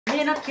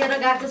मेहनत खेर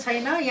गएको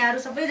छैन। यहाँहरू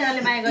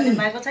सबैजनाले माया गर्नु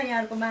भएको छ।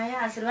 यहाँहरूको माया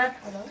आशीर्वाद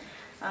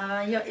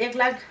यो 1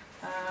 लाख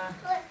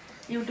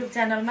युट्युब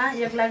च्यानलमा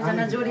 1 लाख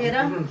जना जोडिएर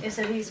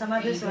यसरी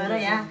समावेश भएर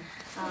यहाँ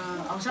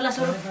हौसला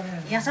स्वरूप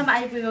यहाँसम्म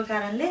आइपुगेको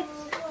कारणले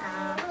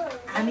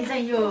हामी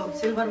चाहिँ यो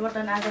सिल्भर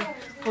बटन आज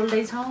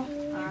खोल्दैछौँ।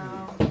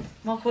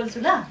 म खोल्छु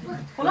ल।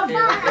 खोलौँ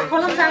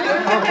चाहन्छु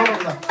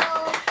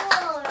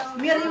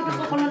मेरो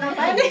युट्युबको खोल्न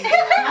नपाएँ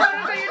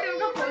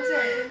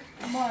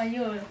म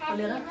यो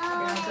खोलेर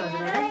देखाउँछु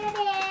हजुरहरूलाई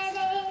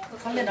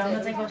कसले ढङ्ग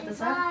चाहिँ कस्तो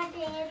छ।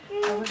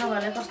 अब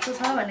तपाईँहरूलाई कस्तो छ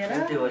भनेर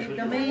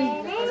एकदमै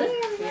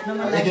हेर्न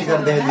मन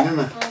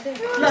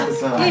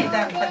लाग्छ।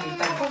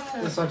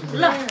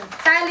 ल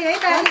ताली है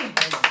ताली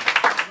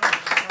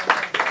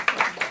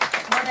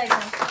बधाई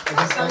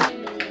छ।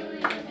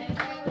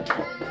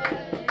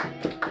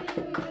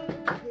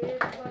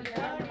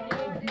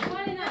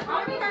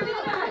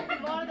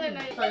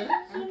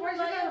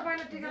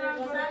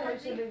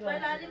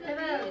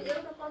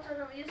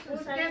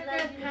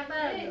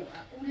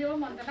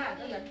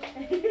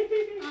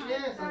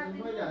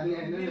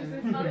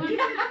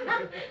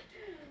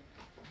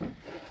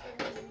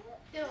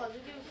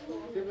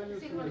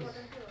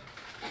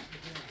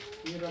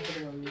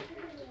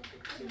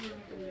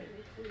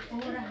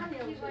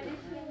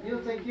 यो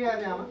चाहिँ के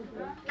गर्ने आमा?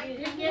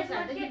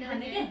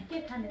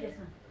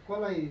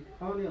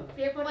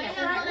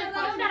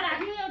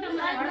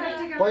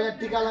 पहिला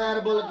टिका लगाएर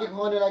बोल के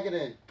खुवाउने राखेर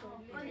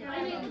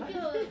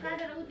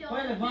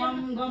पहिला गम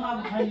गम अब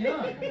खाइयो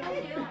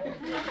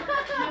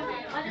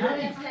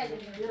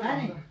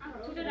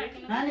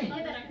नानी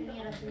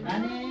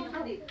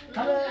नानी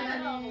हेलो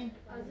नानी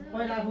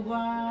पहिला आफू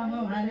गम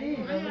खाने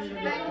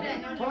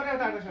थोरै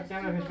तातो छ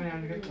क्यामेरा फेस पनि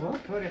आउने हो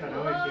थोरै तातो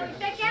हो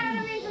त्यो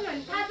क्यामेराम्यान छ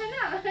भने थाहा छैन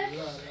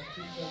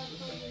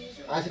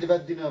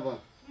आशीर्वाद दिनु अब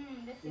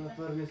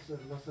परमेश्वर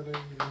बसरै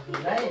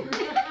भाइ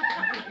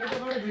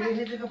यताबाट भिडियो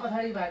खिचेको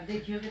पछाडि भाग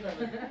देखियो के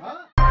तपाईँ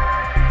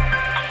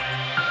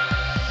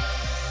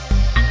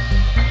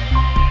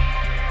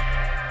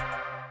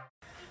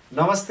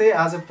नमस्ते।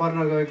 आज पर्न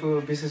गएको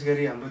विशेष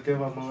गरी हाम्रो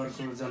देवा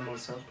मगरको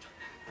जन्मोत्सव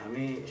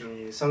हामी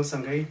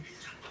सँगसँगै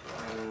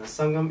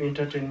सङ्गम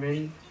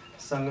इन्टरटेनमेन्ट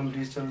सङ्गम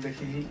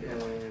डिजिटलदेखि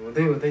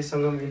हुँदै हुँदै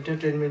सङ्गम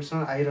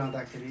इन्टरटेनमेन्टसँग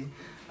आइरहँदाखेरि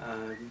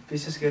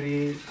विशेष गरी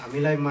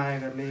हामीलाई माया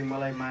गर्ने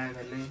मलाई माया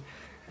गर्ने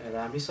र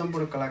हामी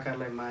सम्पूर्ण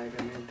कलाकारलाई माया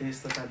गर्ने देश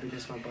तथा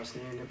विदेशमा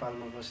बस्ने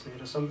नेपालमा बस्ने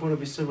र सम्पूर्ण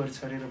विश्वभरि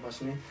छरेर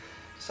बस्ने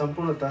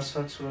सम्पूर्ण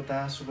दर्शक श्रोता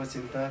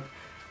शुभचिन्तक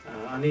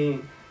अनि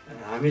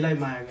हामीलाई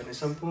माया गर्ने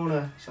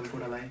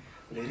सम्पूर्णलाई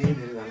धेरै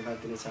धेरै धन्यवाद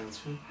दिन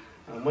चाहन्छु।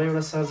 म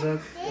एउटा सर्जक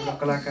एउटा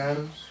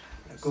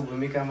कलाकारको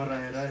भूमिकामा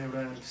रहेर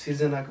एउटा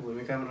सिर्जनाको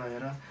भूमिकामा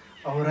रहेर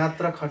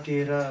अहोरात्र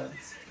खटिएर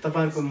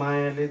तपाईँहरूको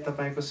मायाले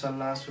तपाईँको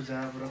सल्लाह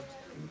सुझाव र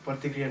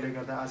प्रतिक्रियाले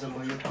गर्दा आज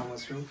म यो ठाउँमा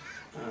छु।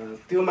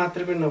 त्यो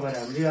मात्रै पनि नभएर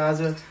हामीले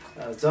आज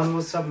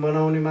जन्मोत्सव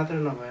मनाउने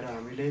मात्रै नभएर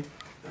हामीले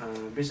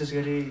विशेष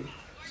गरी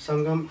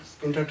सङ्गम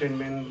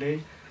इन्टरटेनमेन्टले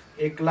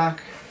 1 लाख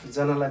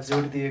जनालाई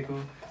जोड दिएको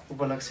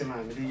उपलक्ष्यमा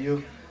हामीले यो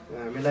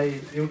हामीलाई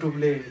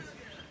युट्युबले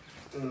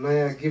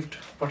नयाँ गिफ्ट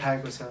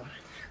पठाएको छ।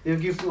 यो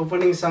गिफ्ट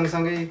ओपनिङ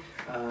सँगसँगै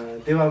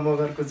देवा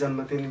मगरको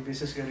जन्मदिन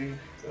विशेष गरी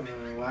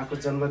उहाँको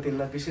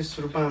जन्मदिनलाई विशेष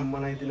रूपमा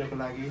मनाइदिनको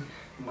लागि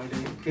मैले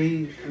केही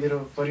मेरो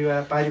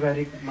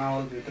पारिवारिक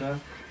माहौलभित्र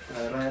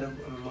रहेर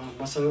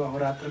मसँग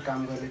अहोरात्र काम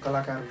गर्ने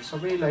कलाकारहरू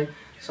सबैलाई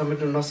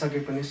समेट्न नसके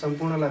पनि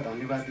सम्पूर्णलाई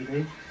धन्यवाद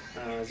दिँदै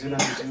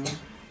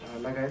जुनाजीज्यू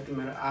लगायत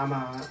मेरो आमा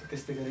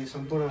त्यस्तै गरी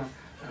सम्पूर्ण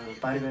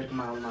पारिवारिक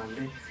माहौलमा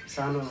हामीले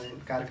सानो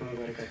कार्यक्रम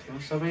गरेका थियौँ।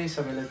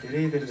 सबैलाई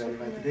धेरै धेरै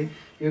धन्यवाद दिँदै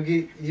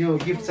यो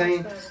गिफ्ट चाहिँ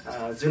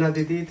जुना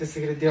दिदी त्यस्तै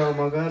गरी देवा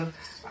मगर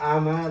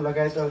आमा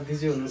लगायत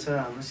दिजु हुनुहुन्छ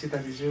हाम्रो सीता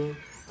दिजु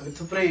अनि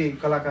थुप्रै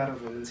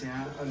कलाकारहरू हुनुहुन्छ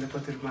यहाँ अन्य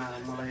प्रतिरूपमा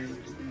मलाई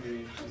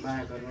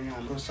माया गर्ने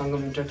हाम्रो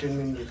सङ्गम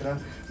इन्टरटेनमेन्टभित्र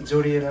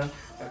जोडिएर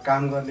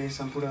काम गर्ने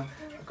सम्पूर्ण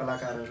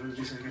कलाकारहरू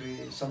विशेष गरी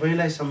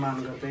सबैलाई सम्मान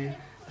गर्दै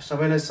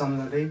सबैलाई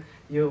सम्झँदै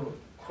यो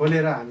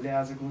खोलेर हामीले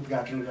आजको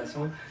उद्घाटन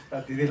गर्छौँ र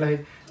दिदीलाई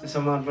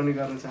सम्मान पनि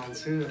गर्न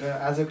चाहन्छु र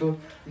आजको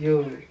यो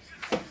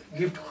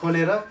गिफ्ट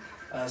खोलेर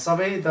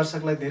सबै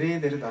दर्शकलाई धेरै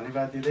धेरै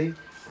धन्यवाद दिँदै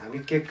हामी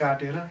केक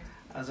काटेर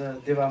आज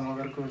देवा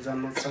मगरको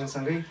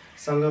जन्मोत्सवसँगै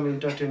सङ्गम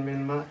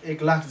इन्टरटेनमेन्टमा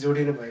 1 लाख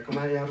जोडिनु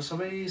भएकोमा यहाँहरू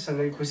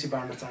सबैसँगै खुसी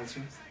बाँड्न चाहन्छु।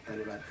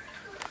 धन्यवाद।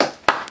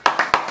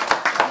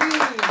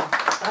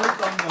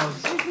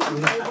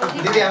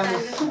 दिदी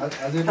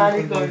हजुर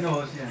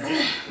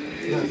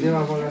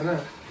देवा मगर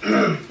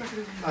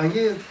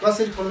यो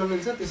कसरी खोल्न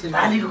मिल्छ त्यसरी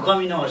पानीको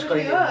कमी नहोस्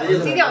कहिले।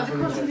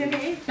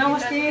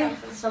 नमस्ते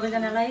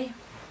सबैजनालाई।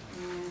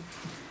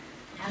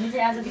 हामी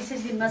चाहिँ आज विशेष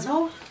दिनमा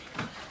छौँ।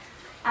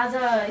 आज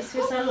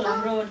स्पेसल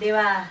हाम्रो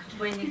देवा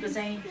बहिनीको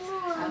चाहिँ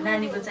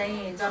नानीको चाहिँ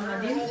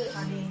जन्मदिन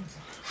अनि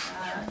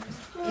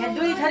यहाँ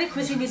 2 थरी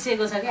खुसी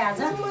मिसिएको छ कि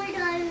आज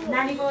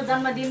नानीको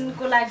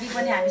जन्मदिनको लागि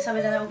पनि हामी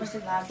सबैजना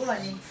उपस्थित भएको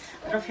अनि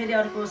र फेरि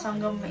अर्को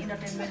सङ्गम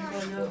इन्टरटेनमेन्टको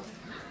यो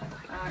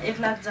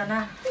 1 लाख जना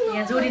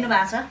यहाँ जोडिनु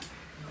भएको छ।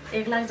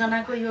 1 लाख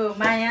जनाको यो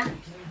माया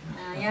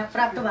यहाँ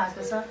प्राप्त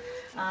भएको छ।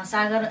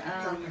 सागर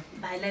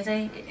भाइलाई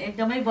चाहिँ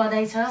एकदमै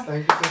बधाई छ।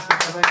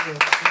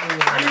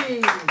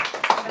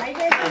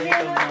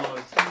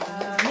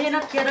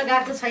 सकिएर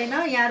गएको छैन।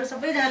 यहाँहरू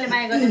सबैजनाले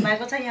माया गर्नु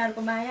भएको छ। यहाँहरूको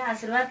माया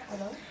आशीर्वाद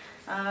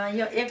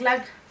यो 1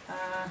 लाख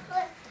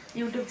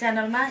युट्युब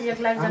च्यानलमा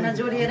 1 लाखजना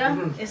जोडिएर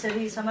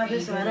यसरी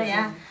समावेश भएर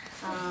यहाँ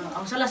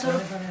हौसला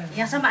स्वरूप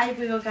यहाँसम्म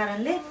आइपुगेको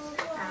कारणले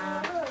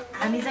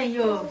हामी चाहिँ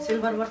यो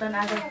सिल्भर बटन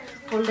आज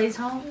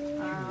खोल्दैछौँ।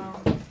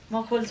 म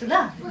खोल्छु ल।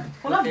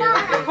 खोलौँ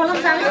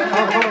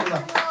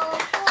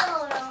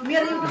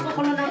मेरो युट्युबको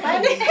खोल्न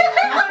नपाएँ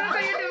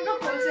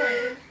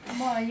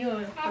म यो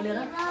खोलेर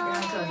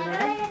देखाउँछु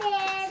हजुरहरूलाई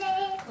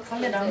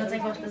कसले ढङ्ग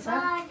चाहिँ कस्तो छ।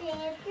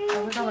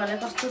 अब तपाईँहरूलाई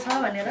कस्तो छ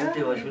भनेर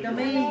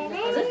एकदमै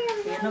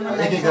हेर्न मन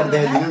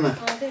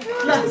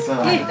लाग्छ।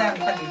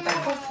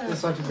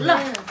 ल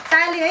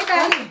ताली है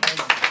ताली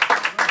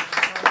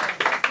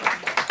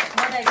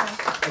बधाई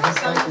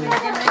छ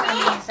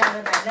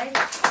सागर भाइलाई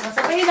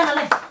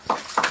सबैजनालाई।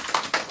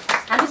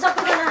 हामी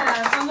सबैजना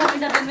सङ्गम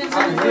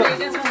इन्टरटेनमेन्टसँग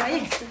जोडिएका छौँ है।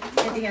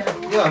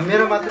 यो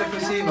मेरो मात्र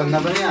खुसी भन्दा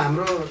पनि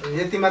हाम्रो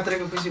यति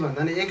मात्रैको खुसी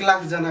भन्दा नि 1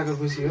 लाखजनाको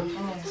खुसी हो।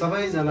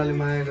 सबैजनाले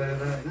माया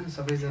गरेर होइन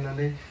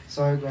सबैजनाले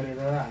सहयोग गरेर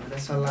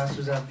हामीलाई सल्लाह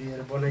सुझाव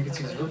दिएर बनेको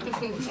चिज हो।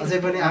 अझै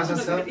पनि आशा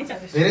छ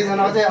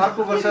धेरैजना अझै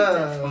अर्को वर्ष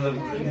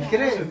के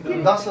अरे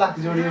 10 लाख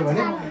जोडियो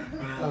भने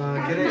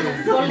के अरे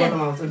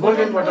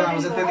गोल्डन बटन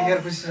आउँछ त्यतिखेर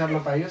खुसी सार्न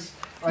पाइयोस्।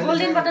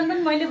 गोल्डन बटन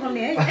पनि मैले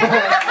खोल्ने है।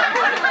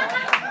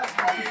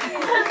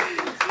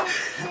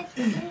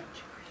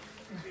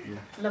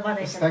 ल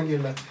बधाई छ। थ्याङ्क यू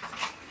ल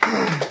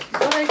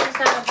बधाई छ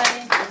सागर भाइ।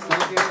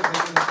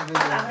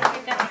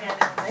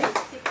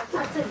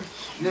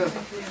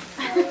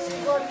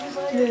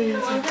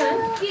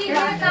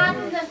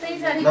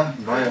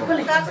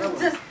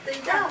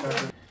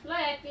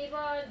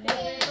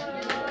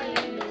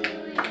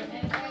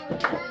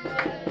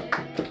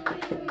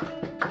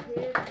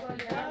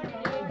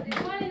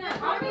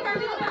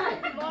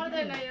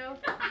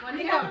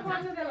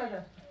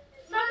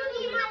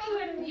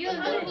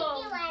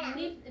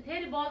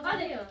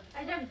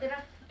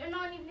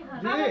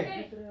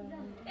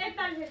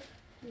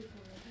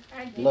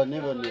 ल नै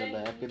भन्नु ल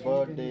ह्यापी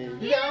बर्थडे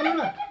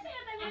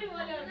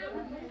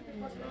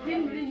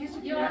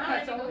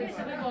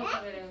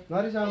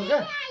नरिसाउनु क्या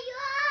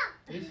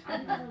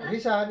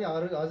रिसा अनि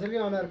हजुरकै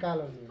अनुहार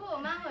कालो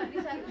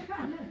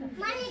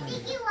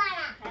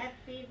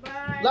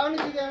लाउने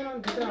टिका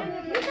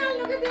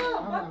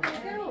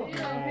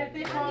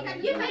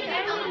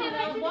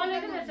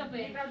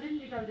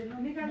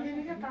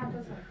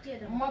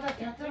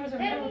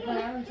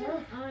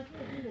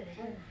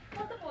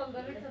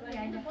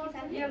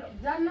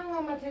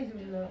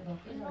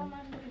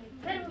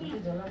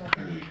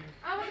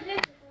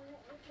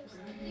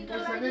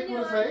पैसाकै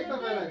कुरो छ है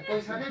तपाईँलाई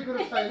पैसाकै कुरो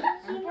छैन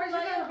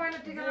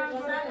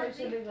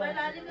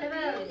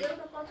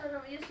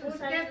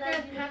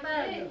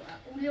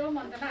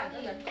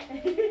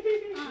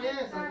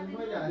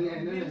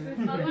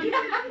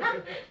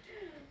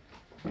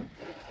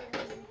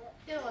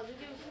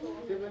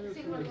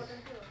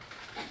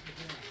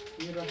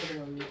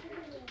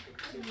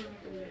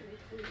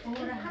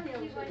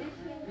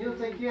यो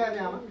चाहिँ के गर्ने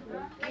आमा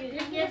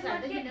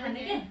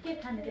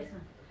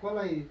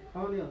कसलाई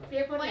खुवाउने हो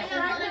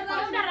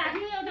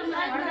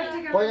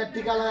पहिला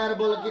टिका लगाएर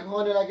बोल के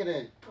खुवाउने राखेर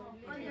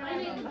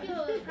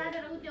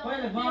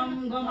पहिला गम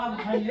गम अब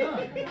खाइयो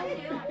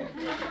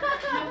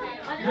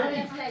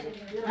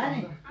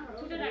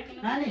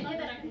नानी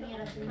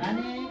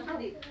नानी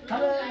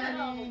हेलो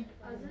नानी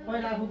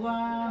पहिला आफू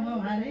गम गम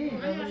खाने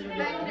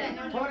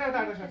थोरै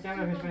टाढो छ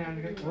क्यामेरा फेस पनि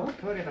आउने हो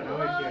थोरै टाढो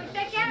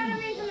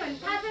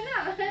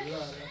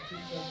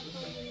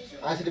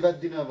आशीर्वाद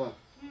दिनु अब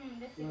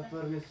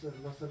परमेश्वर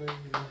नसरै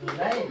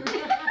भाइ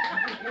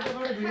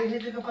यताबाट भिडियो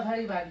खिचेको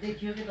पछाडि भाग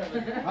देखियो के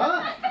तपाईँ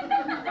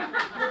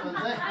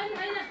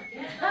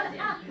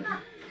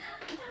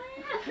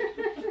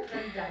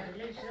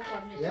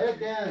हेर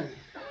त्यहाँ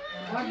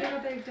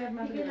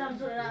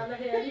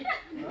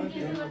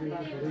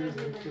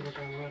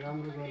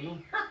राम्रो गर्नु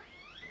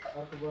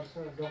अर्को वर्ष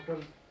डक्टर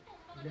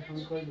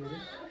देखाउनु कहिले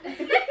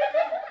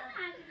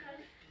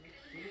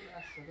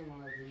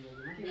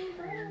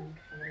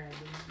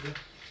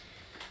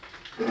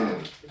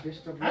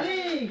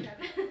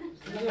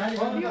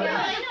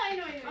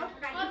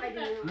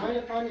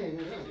मैले पानी होइन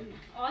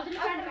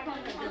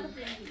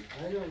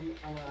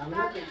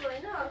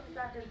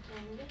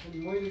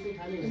मैले चाहिँ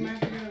खाने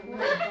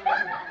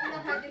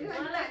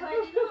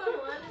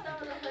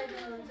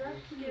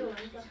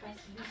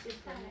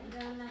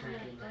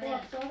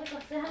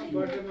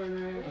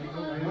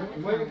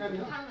मैले खाने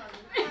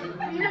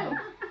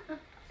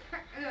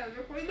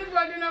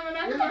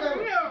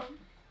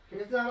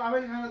यस्तो अब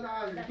आफैले खाना त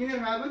किनेर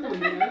खाए पनि त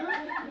हुँदैन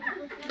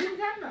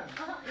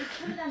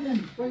होइन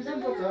पैसा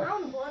पनि पर्छ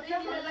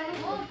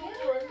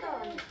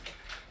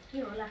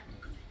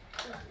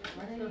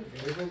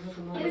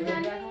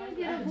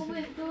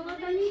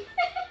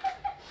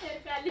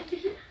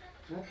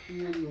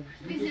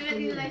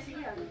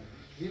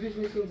बिबिस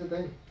निस्किन्छ त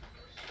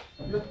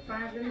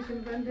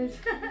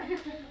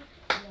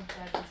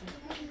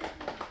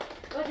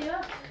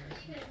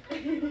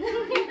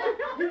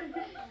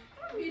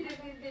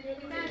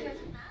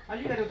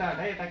अलिकति उता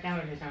हटा यता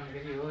क्यामेरा फेस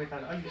आउँदाखेरि हो यता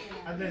अलि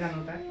अझै जानु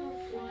उता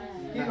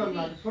के गर्नु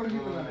लाग्यो फोटो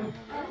खिच्नु लाग्यो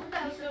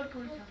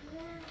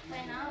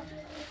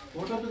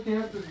फोटो त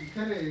त्यहाँ के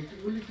अरे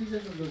उसले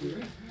खिचेको जति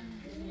है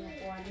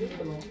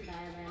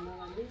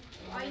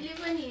अहिले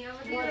पनि अब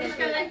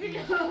त्यसका लागि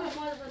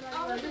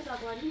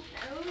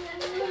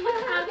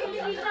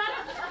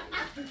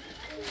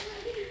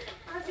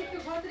आशिकको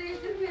बर्थडे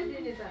एकदिन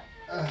दिने त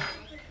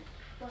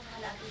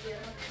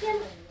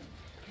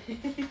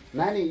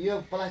नानी यो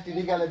प्लास्टिक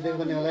निकालेर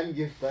देखाउने होला नि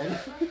गिफ्ट होइन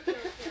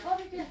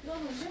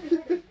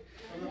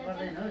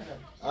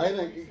होइन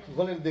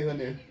खोलेर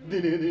देखाउने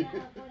दिने नि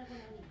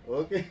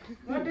ओके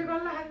बर्थडे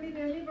गर्न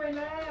हाल्दिने नि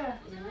पहिला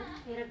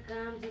मेरो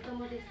काम चाहिँ त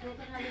म त्यस्तो त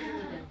खाली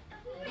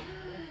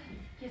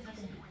के छ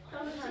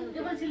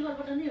त्यो पनि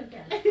सिल्भरबाट नै हो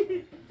क्या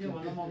त्यो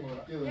भन्दा महँगो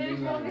होला त्यो भन्नु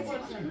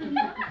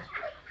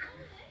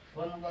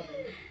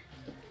पर्दैन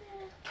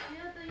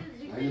यो त यो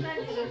जिग्गी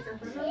लागेको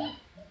छ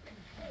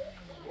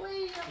ओइ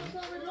अब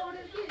सबै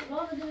लडेर के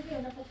लड्नु के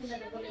होला पछिल्लो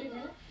त बोल्दै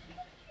छैन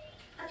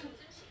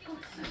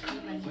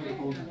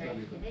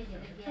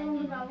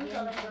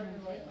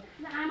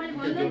आमाले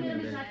भन्दै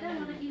मेरो साथै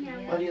मलाई किने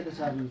आउँछ अलि त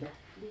सार्नु त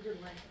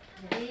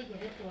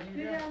धेरै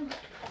तोडेर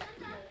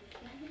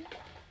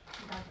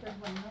डाक्टर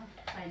बन्नु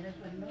पाइलट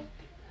बन्नु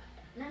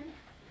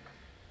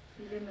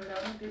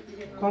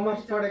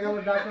कमर्स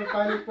पढेकाले डाक्टर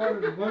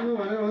पाइलट बन्नु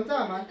भनेर हुन्छ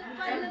आमा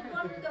पाइलट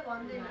पढ्नु त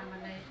भन्दैन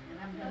आमालाई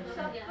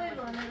सबै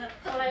भनेर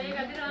मलाई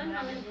एकातिर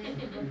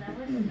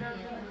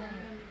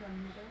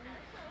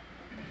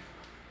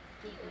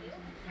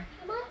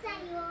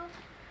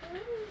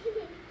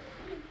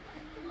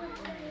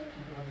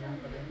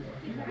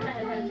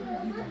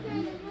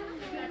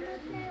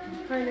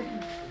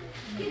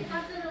के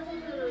खान्छ र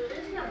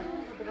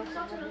यसमा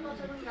सचरो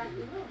पचरो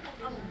लाग्दैन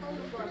अब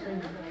पाउनु पर्दैन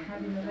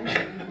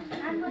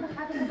आमा त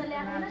खातो त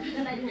ल्याएर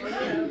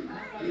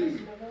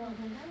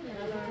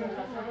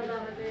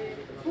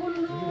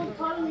फुल्नु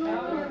फल्नु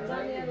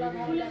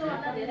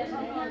धेरै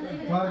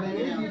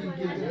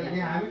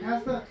हामी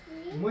खास त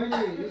मैले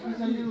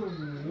स्पेसल्ली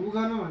उ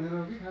गर्न भनेर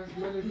कि खास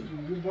मैले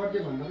यो बर्थडे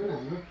भन्दा पनि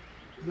हाम्रो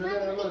जसले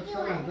अब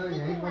सबैभन्दा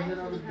यहीँ बसेर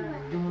अब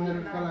जोमेर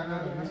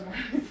कलाकारहरू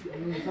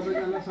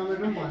सबैजना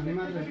समेटौँ भन्ने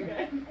मात्र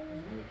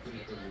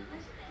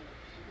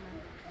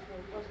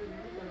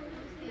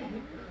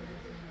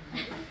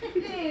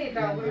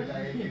हो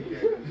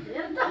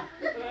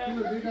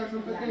दुईटा छ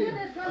त त्यही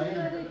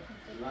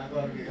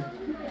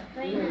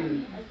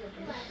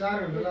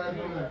 4 घन्टा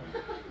लाग्यो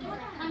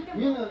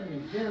मिल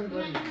बिहान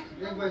गरी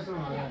 1 बजीसम्म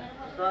होला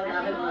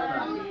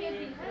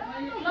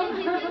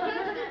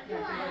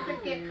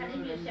केक खाने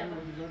बिर्स्याएको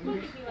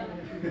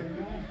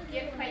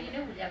केक खाइदिनु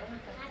भुजाको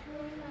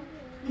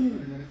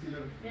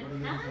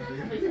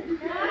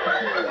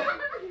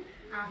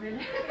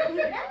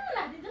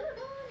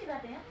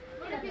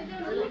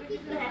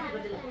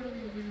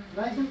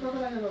लाइसेन्स कता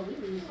लाग्यो बाबु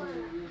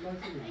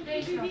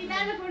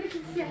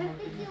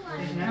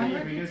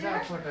भिडियो छ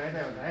फोटो है त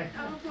एउटा है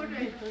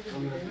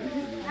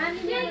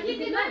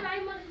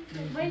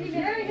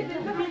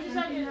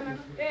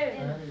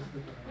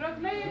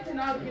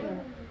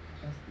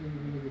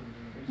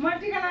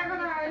टिका लगाएको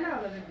त आएन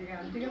होला टिका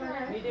भिडियो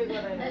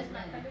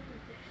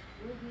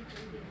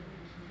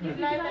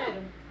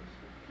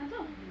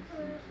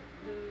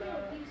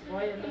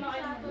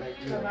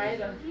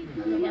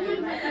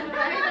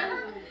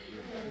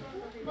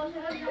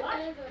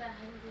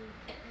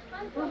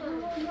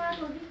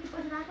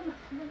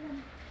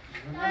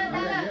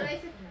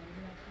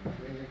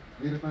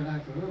मेरो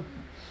पाएको हो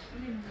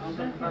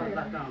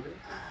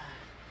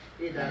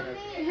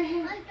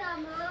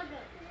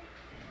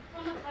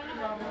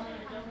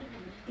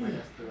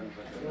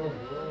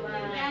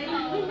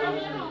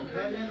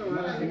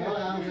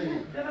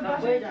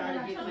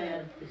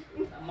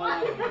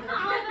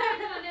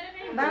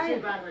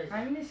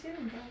हामी निस्किनु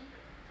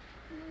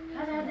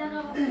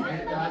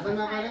आज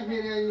नपारे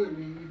फेरि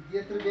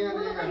यत्रो बिहान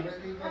 1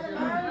 घन्टादेखि बसेर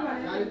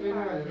गाडी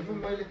पिउनु भनेर पनि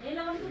मैले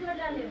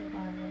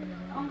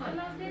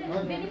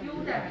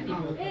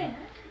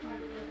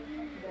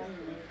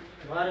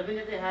भएर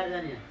पनि चाहिँ हार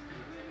जाने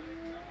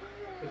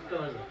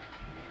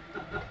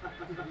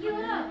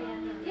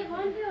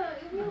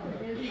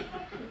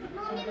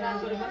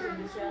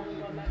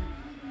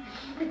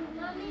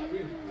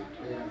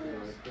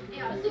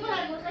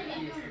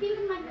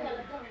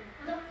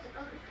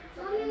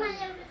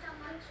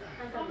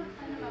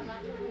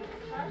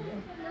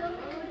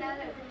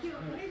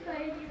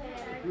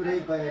पुरै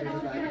पाएर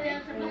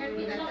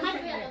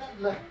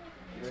ल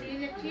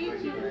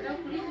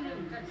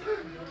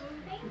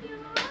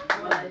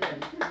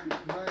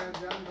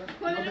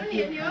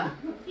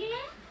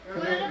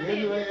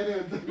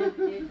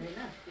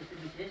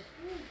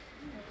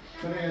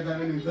तर यता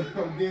पनि हुन्छ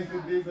देश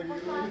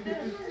दिइसकेको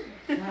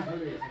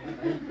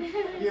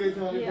के रहेछ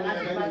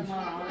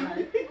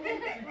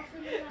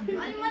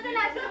अनि मजा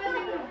लाग्छ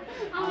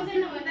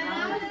आउँदैन भन्दा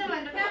आउँदैन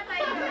भनेर कहाँ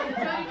पाइन्छ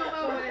जयको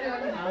बाउ भएर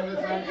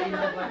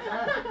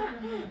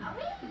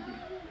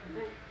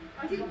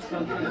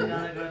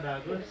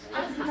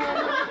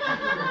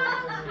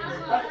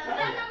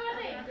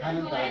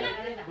खानु त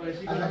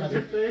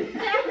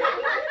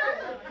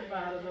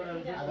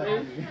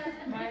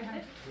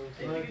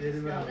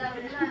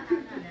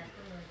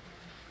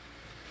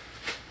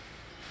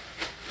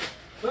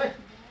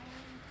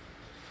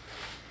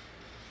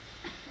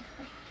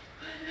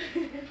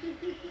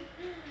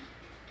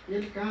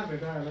यसले कहाँ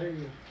भेटा होला है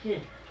के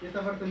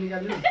यताबाट त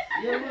निकाल्नु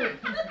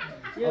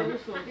यो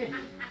उसको के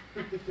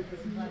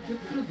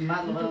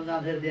मार्नु भएर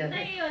जाँदै दिए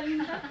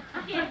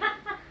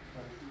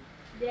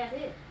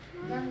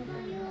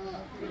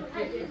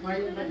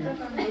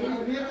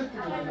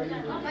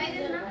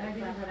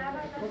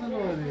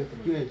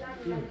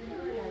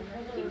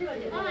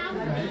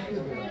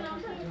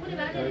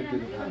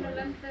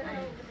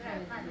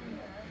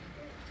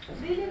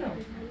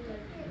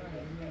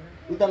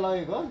उता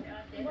लगेको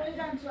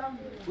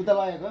उता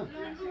लगेको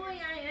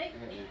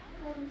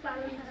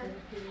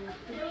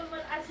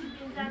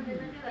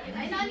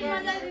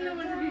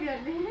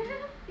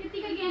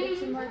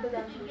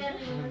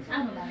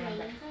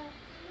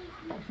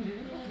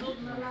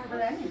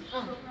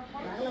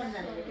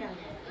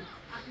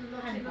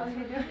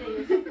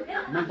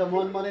मैले त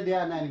मनै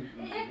दिए नानी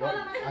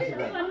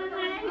आशीर्वाद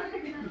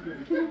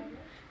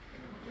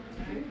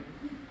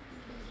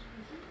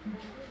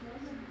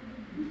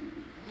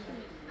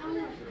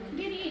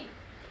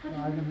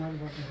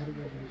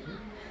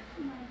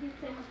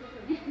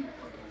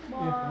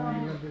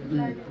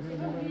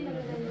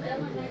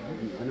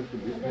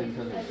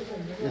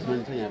यसमा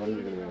छ यहाँबाट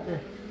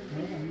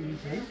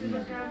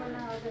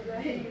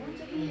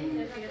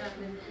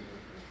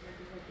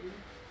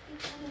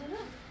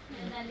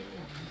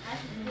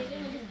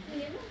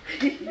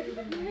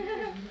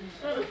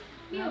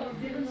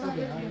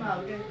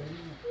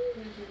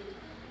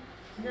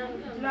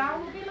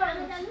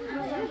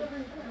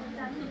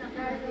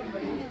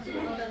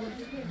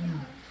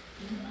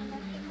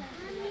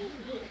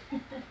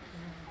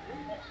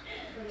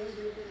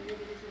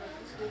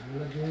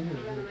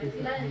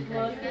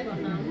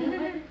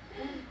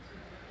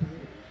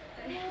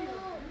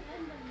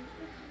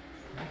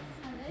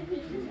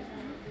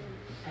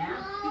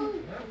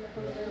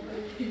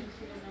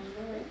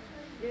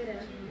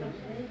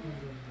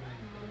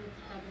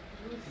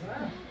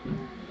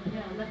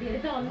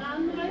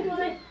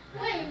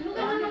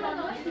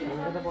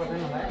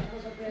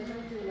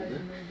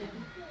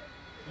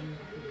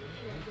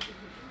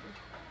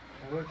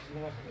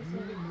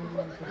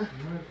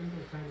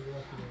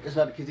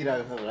यसबाट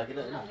खिचिरहेको छ होला कि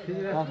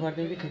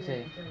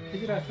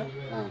ठिक छ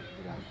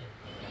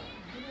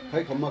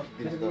खै खम्मा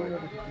खिचिदिन्छ तपाईँ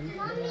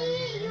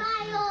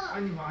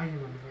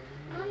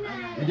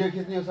भिडियो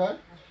खिच्ने हो सर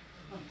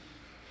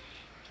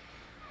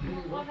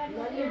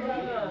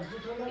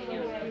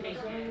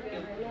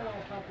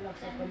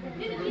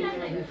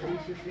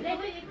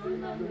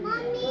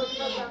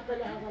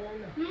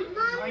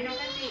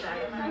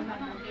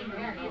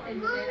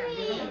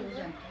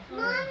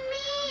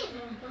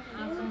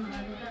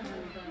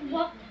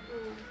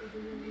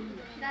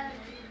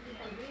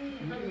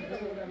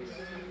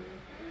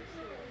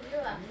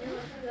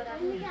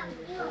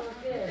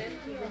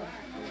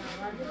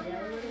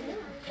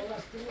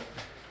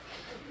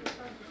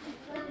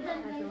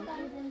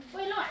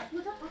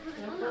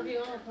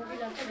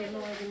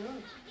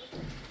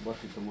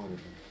बस्ती त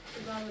मरेको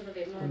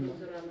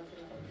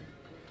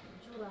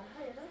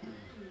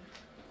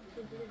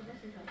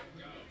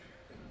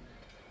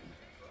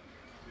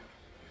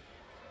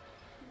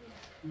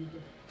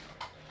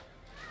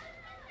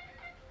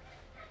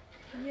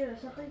यो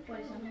सबै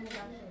पैसा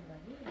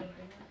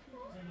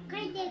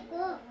खै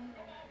दिएको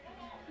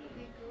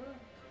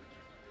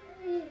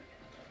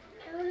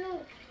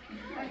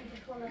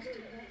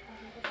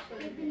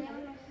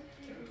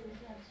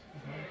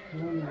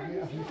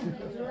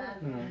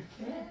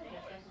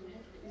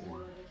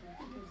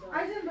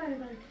आइज बारे